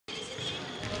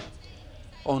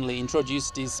Only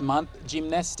introduced this month,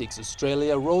 Gymnastics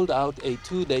Australia rolled out a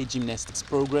 2-day gymnastics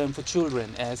program for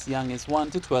children as young as 1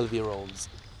 to 12-year-olds.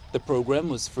 The program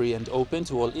was free and open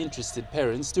to all interested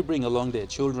parents to bring along their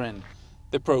children.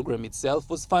 The program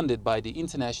itself was funded by the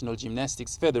International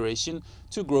Gymnastics Federation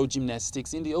to grow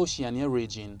gymnastics in the Oceania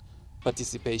region.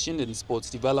 Participation and Sports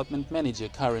Development Manager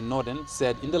Karen Norden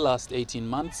said in the last 18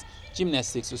 months,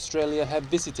 Gymnastics Australia have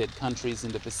visited countries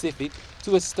in the Pacific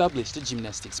to establish the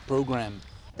gymnastics program.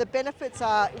 The benefits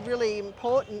are really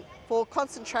important for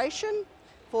concentration,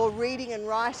 for reading and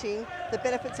writing. The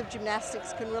benefits of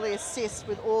gymnastics can really assist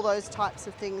with all those types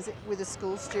of things with a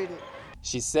school student.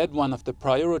 She said one of the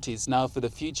priorities now for the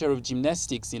future of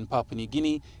gymnastics in Papua New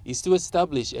Guinea is to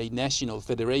establish a national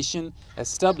federation,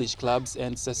 establish clubs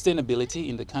and sustainability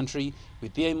in the country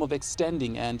with the aim of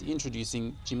extending and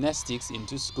introducing gymnastics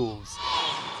into schools.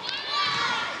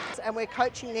 And we're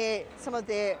coaching some of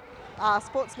their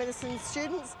sports medicine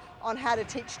students on how to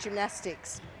teach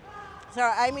gymnastics. So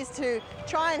our aim is to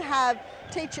try and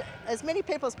teach as many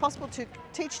people as possible to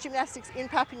teach gymnastics in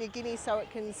Papua New Guinea so it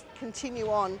can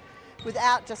continue on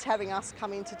without just having us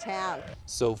come into town.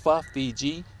 So far,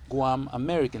 Fiji, Guam,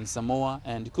 American Samoa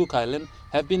and Cook Island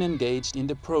have been engaged in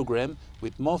the program,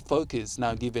 with more focus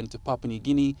now given to Papua New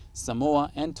Guinea,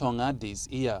 Samoa and Tonga this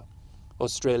year.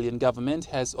 Australian government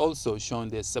has also shown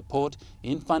their support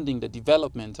in funding the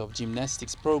development of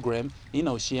gymnastics program in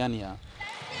Oceania.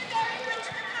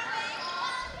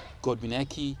 Godwin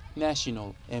Aki,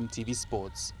 National, EMTV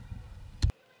Sports.